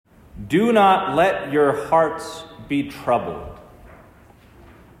Do not let your hearts be troubled.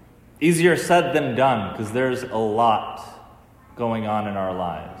 Easier said than done, because there's a lot going on in our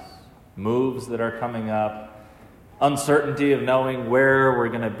lives. Moves that are coming up, uncertainty of knowing where we're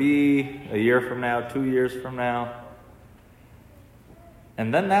going to be a year from now, 2 years from now.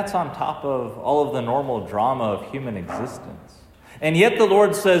 And then that's on top of all of the normal drama of human existence. And yet the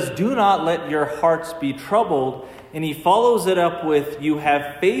Lord says, do not let your hearts be troubled. And he follows it up with, you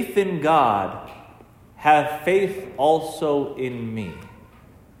have faith in God, have faith also in me.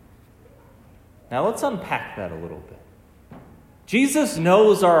 Now let's unpack that a little bit. Jesus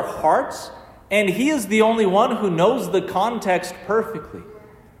knows our hearts, and he is the only one who knows the context perfectly.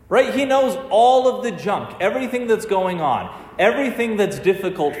 Right? He knows all of the junk, everything that's going on, everything that's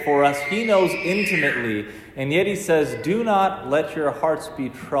difficult for us, he knows intimately. And yet he says, do not let your hearts be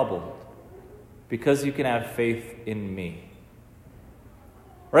troubled, because you can have faith in me.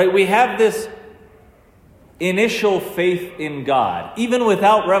 Right? We have this initial faith in God. Even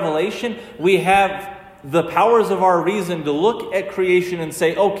without revelation, we have the powers of our reason to look at creation and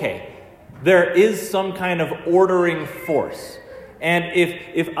say, okay, there is some kind of ordering force. And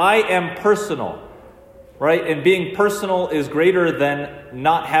if I am personal, right, and being personal is greater than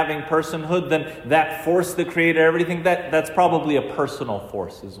not having personhood, then that force that created everything, that's probably a personal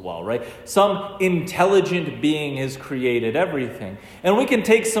force as well, right? Some intelligent being has created everything. And we can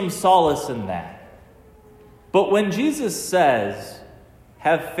take some solace in that. But when Jesus says,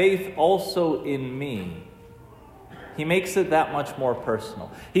 have faith also in me, he makes it that much more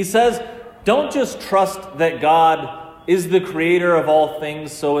personal. He says, don't just trust that God is the creator of all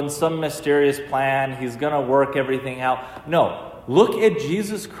things, so in some mysterious plan, he's going to work everything out. No, look at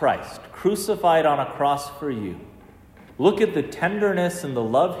Jesus Christ, crucified on a cross for you. Look at the tenderness and the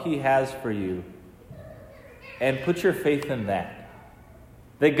love he has for you, and put your faith in that.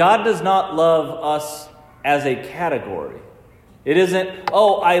 That God does not love us as a category. It isn't,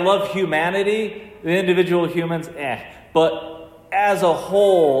 oh, I love humanity, the individual humans, but as a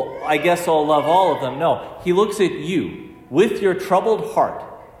whole, I guess I'll love all of them. No, he looks at you with your troubled heart,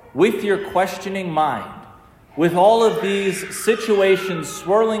 with your questioning mind, with all of these situations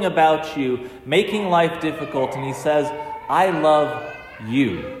swirling about you, making life difficult, and he says, I love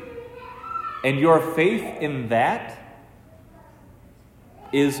you. And your faith in that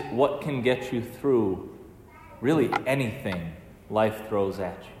is what can get you through really anything life throws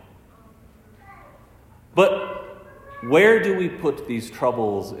at you. But where do we put these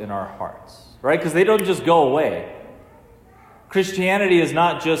troubles in our hearts? Right? Because they don't just go away. Christianity is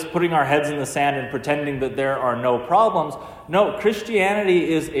not just putting our heads in the sand and pretending that there are no problems. No,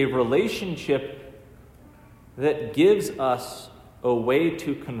 Christianity is a relationship that gives us a way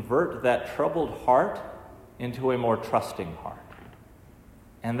to convert that troubled heart into a more trusting heart.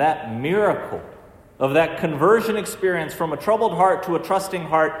 And that miracle of that conversion experience from a troubled heart to a trusting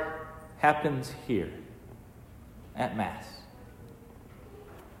heart happens here at Mass.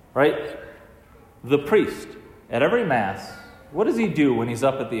 Right? The priest at every Mass, what does he do when he's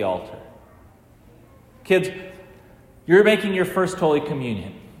up at the altar? Kids, you're making your first Holy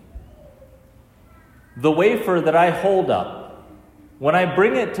Communion. The wafer that I hold up, when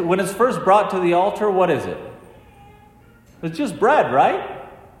it's first brought to the altar, what is it? It's just bread, right?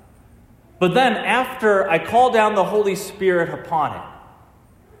 But then after I call down the Holy Spirit upon it,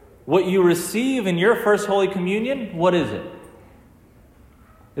 what you receive in your first Holy Communion, what is it?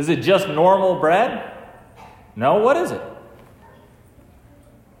 Is it just normal bread? No, what is it?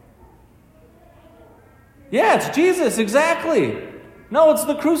 Yeah, it's Jesus, exactly. No, it's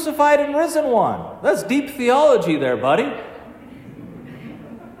the crucified and risen one. That's deep theology there, buddy.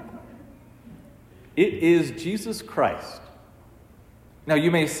 It is Jesus Christ. Now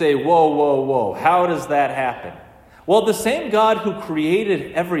you may say, whoa, how does that happen? Well, the same God who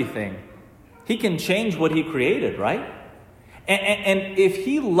created everything, he can change what he created, right? And if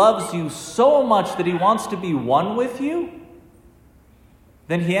he loves you so much that he wants to be one with you,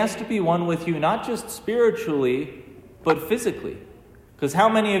 then he has to be one with you not just spiritually, but physically. Because how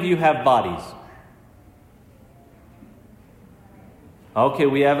many of you have bodies? Okay,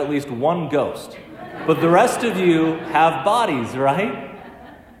 we have at least one ghost. But the rest of you have bodies, right?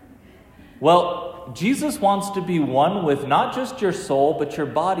 Well, Jesus wants to be one with not just your soul, but your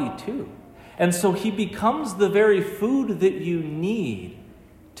body too. And so he becomes the very food that you need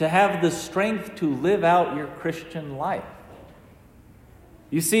to have the strength to live out your Christian life.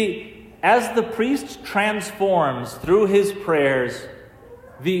 You see, as the priest transforms through his prayers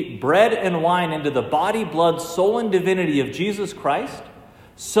the bread and wine into the body, blood, soul, and divinity of Jesus Christ,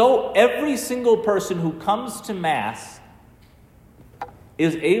 so every single person who comes to Mass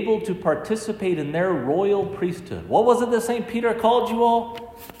is able to participate in their royal priesthood. What was it that St. Peter called you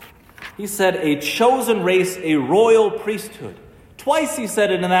all? He said, a chosen race, a royal priesthood. Twice he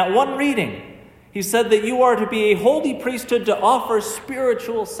said it in that one reading. He said that you are to be a holy priesthood to offer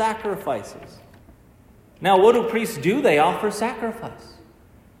spiritual sacrifices. Now, what do priests do? They offer sacrifice.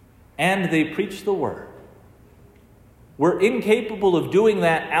 And they preach the word. We're incapable of doing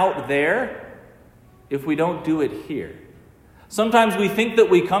that out there if we don't do it here. Sometimes we think that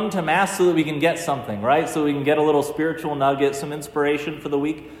we come to Mass so that we can get something, right? So we can get a little spiritual nugget, some inspiration for the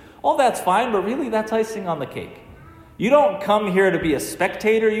week. All that's fine, but really that's icing on the cake. You don't come here to be a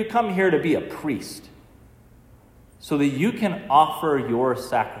spectator, you come here to be a priest. So that you can offer your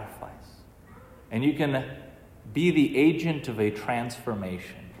sacrifice. And you can be the agent of a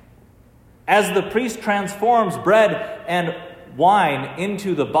transformation. As the priest transforms bread and wine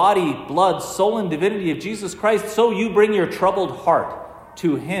into the body, blood, soul, and divinity of Jesus Christ, so you bring your troubled heart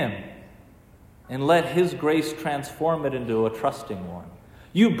to him and let his grace transform it into a trusting one.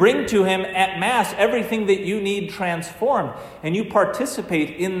 You bring to him at Mass everything that you need transformed, and you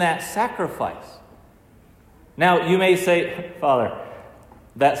participate in that sacrifice. Now, you may say, Father,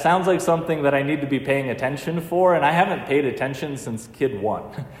 that sounds like something that I need to be paying attention for, and I haven't paid attention since kid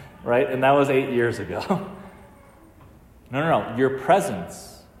 1, right? And that was 8 years ago. No. Your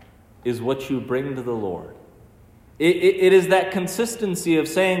presence is what you bring to the Lord. It is that consistency of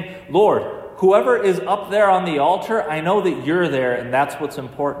saying, Lord, whoever is up there on the altar, I know that you're there, and that's what's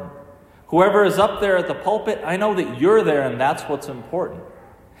important. Whoever is up there at the pulpit, I know that you're there, and that's what's important.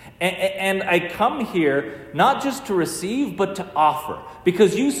 And I come here not just to receive, but to offer.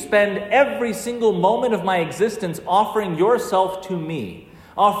 Because you spend every single moment of my existence offering yourself to me.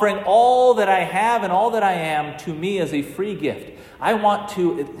 Offering all that I have and all that I am to me as a free gift. I want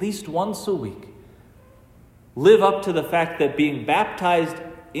to, at least once a week, live up to the fact that being baptized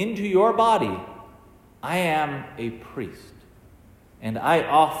into your body, I am a priest. And I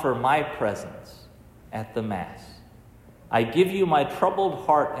offer my presence at the Mass. I give you my troubled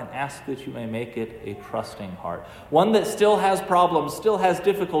heart and ask that you may make it a trusting heart. One that still has problems, still has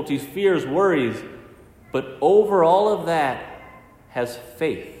difficulties, fears, worries, but over all of that has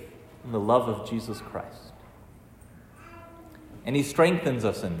faith in the love of Jesus Christ. And he strengthens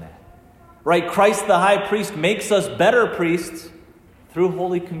us in that. Right? Christ the high priest makes us better priests through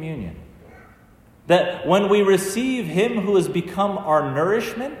Holy Communion. That when we receive him who has become our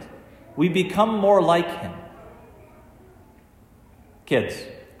nourishment, we become more like him. Kids,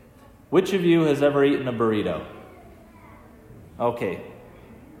 which of you has ever eaten a burrito? Okay.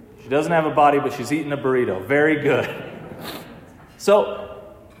 She doesn't have a body, but she's eaten a burrito. Very good.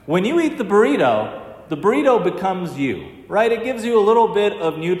 So, when you eat the burrito becomes you, right? It gives you a little bit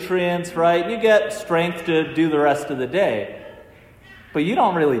of nutrients, right? You get strength to do the rest of the day. But you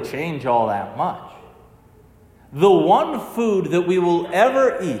don't really change all that much. The one food that we will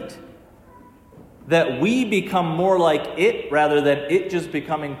ever eat that we become more like it rather than it just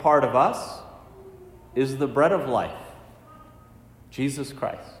becoming part of us is the bread of life, Jesus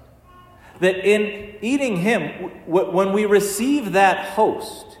Christ. That in eating him, when we receive that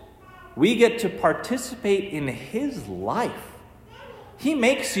host, we get to participate in his life. He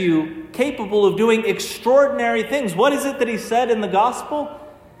makes you capable of doing extraordinary things. What is it that he said in the gospel?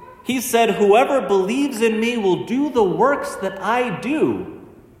 He said, whoever believes in me will do the works that I do,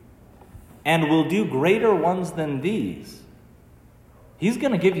 and will do greater ones than these. He's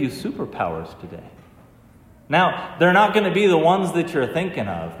going to give you superpowers today. Now, they're not going to be the ones that you're thinking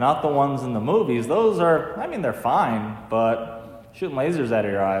of, not the ones in the movies. Those are, they're fine, but shooting lasers out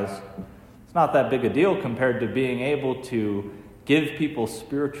of your eyes, it's not that big a deal compared to being able to give people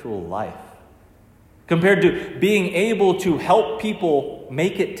spiritual life. Compared to being able to help people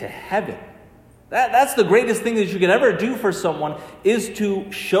make it to heaven. That's the greatest thing that you could ever do for someone, is to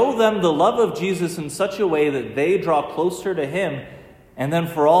show them the love of Jesus in such a way that they draw closer to him, and then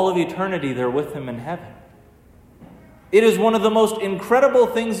for all of eternity they're with him in heaven. It is one of the most incredible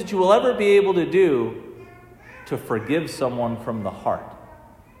things that you will ever be able to do, to forgive someone from the heart.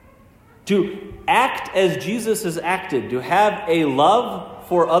 To act as Jesus has acted, to have a love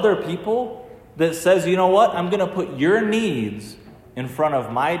for other people that says, you know what, I'm going to put your needs in front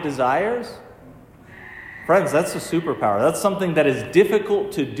of my desires. Friends, that's a superpower. That's something that is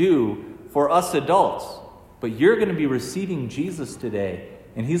difficult to do for us adults. But you're going to be receiving Jesus today,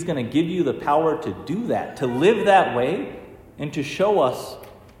 and he's going to give you the power to do that, to live that way, and to show us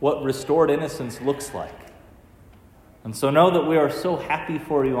what restored innocence looks like. And so know that we are so happy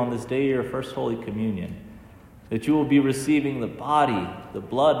for you on this day of your first Holy Communion, that you will be receiving the body, the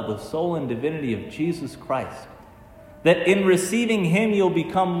blood, the soul, and divinity of Jesus Christ. That in receiving him, you'll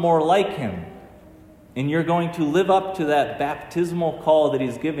become more like him. And you're going to live up to that baptismal call that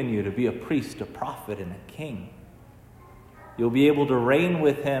he's given you to be a priest, a prophet, and a king. You'll be able to reign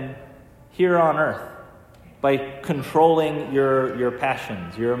with him here on earth by controlling your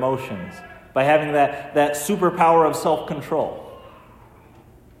passions, your emotions, by having that superpower of self-control.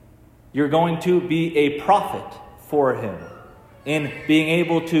 You're going to be a prophet for him in being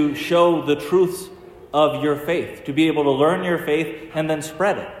able to show the truths of your faith, to be able to learn your faith and then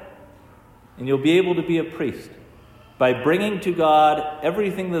spread it. And you'll be able to be a priest by bringing to God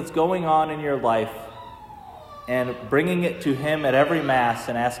everything that's going on in your life and bringing it to him at every Mass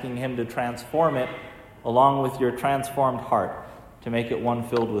and asking him to transform it along with your transformed heart to make it one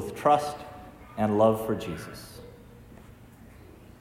filled with trust and love for Jesus.